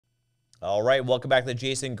All right, welcome back to the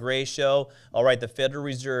Jason Gray Show. All right, the Federal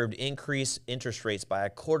Reserve increased interest rates by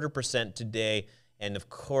 1/4% today. And of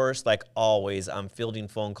course, like always, I'm fielding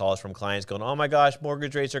phone calls from clients going, oh my gosh,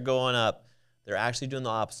 mortgage rates are going up. They're actually doing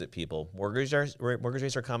the opposite, people. Mortgage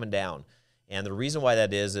rates are coming down. And the reason why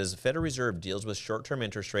that is the Federal Reserve deals with short-term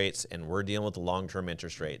interest rates, and we're dealing with the long-term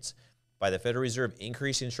interest rates. By the Federal Reserve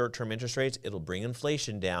increasing short-term interest rates, it'll bring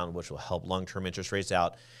inflation down, which will help long-term interest rates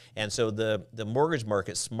out. And so the mortgage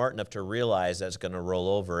market's smart enough to realize that's going to roll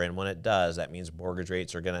over. And when it does, that means mortgage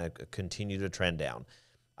rates are going to continue to trend down.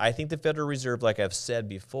 I think the Federal Reserve, like I've said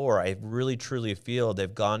before, I really truly feel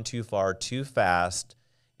they've gone too far, too fast.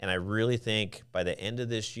 And I really think by the end of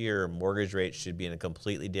this year, mortgage rates should be in a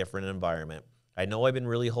completely different environment. I know I've been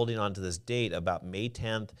really holding on to this date about May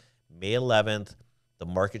 10th, May 11th. The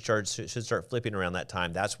market charts should start flipping around that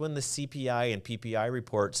time. That's when the CPI and PPI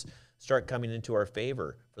reports start coming into our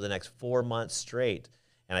favor for the next 4 months straight.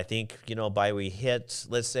 And I think, by we hit,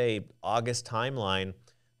 let's say, August timeline,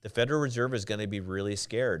 the Federal Reserve is going to be really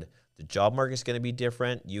scared. The job market is going to be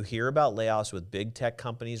different. You hear about layoffs with big tech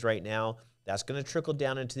companies right now. That's going to trickle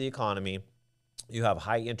down into the economy. You have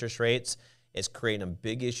high interest rates. It's creating a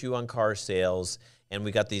big issue on car sales. And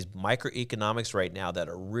we got these microeconomics right now that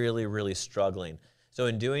are really, really struggling. So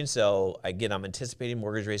in doing so, again, I'm anticipating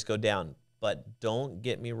mortgage rates go down. But don't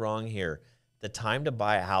get me wrong here. The time to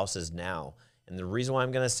buy a house is now. And the reason why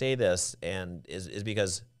I'm going to say this is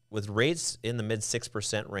because with rates in the mid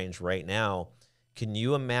 6% range right now, can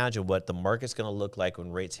you imagine what the market's going to look like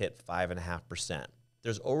when rates hit 5.5%?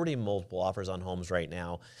 There's already multiple offers on homes right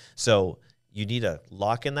now. So you need to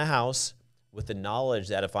lock in the house with the knowledge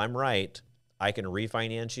that if I'm right, I can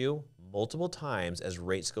refinance you multiple times as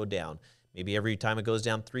rates go down. Maybe every time it goes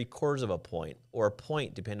down 3/4 of a point or a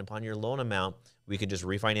point, depending upon your loan amount, we could just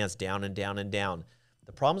refinance down and down and down.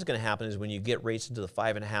 The problem is going to happen is when you get rates into the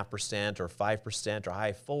 5.5% or 5% or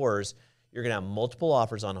high 4s, you're going to have multiple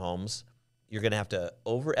offers on homes. You're going to have to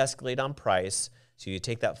over-escalate on price. So you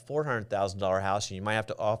take that $400,000 house and you might have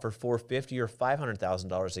to offer $450,000 or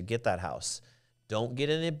 $500,000 to get that house. Don't get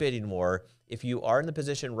in a bidding war. If you are in the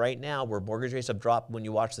position right now where mortgage rates have dropped when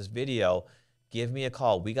you watch this video, give me a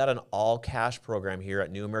call. We got an all-cash program here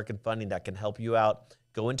at New American Funding that can help you out.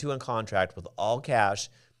 Go into a contract with all cash.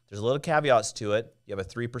 There's a little caveats to it. You have a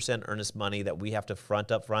 3% earnest money that we have to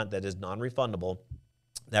front up front that is non-refundable.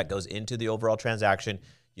 That goes into the overall transaction.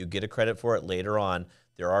 You get a credit for it later on.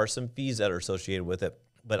 There are some fees that are associated with it,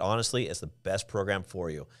 but honestly, it's the best program for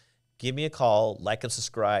you. Give me a call, like and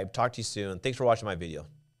subscribe. Talk to you soon. Thanks for watching my video.